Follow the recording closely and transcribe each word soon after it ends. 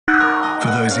for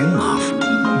those in love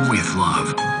with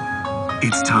love.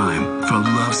 It's time for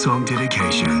Love Song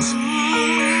Dedications.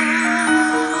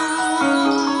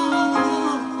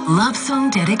 Love Song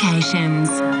Dedications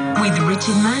with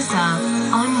Richard Mercer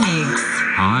on Mix.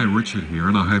 Hi, Richard here,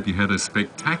 and I hope you had a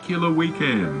spectacular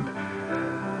weekend.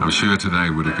 I'm sure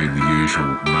today would have been the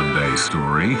usual Monday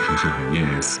story.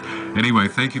 Yes. Anyway,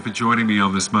 thank you for joining me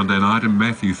on this Monday night, and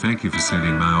Matthew, thank you for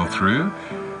sending mail through.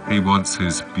 He wants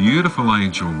his beautiful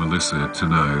angel Melissa to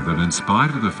know that in spite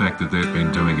of the fact that they've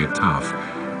been doing it tough,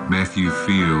 Matthew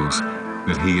feels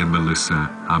that he and Melissa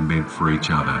are meant for each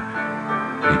other.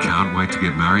 He can't wait to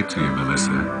get married to you,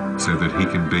 Melissa, so that he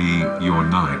can be your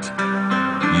knight.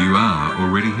 You are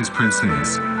already his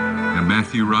princess. And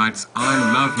Matthew writes, I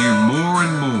love you more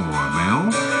and more,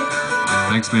 Mel.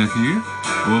 Thanks, Matthew.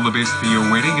 All the best for your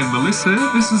wedding. And Melissa,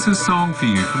 this is a song for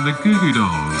you from the Goo Goo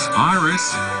Dolls,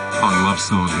 Iris, on Love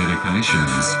Song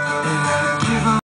Dedications.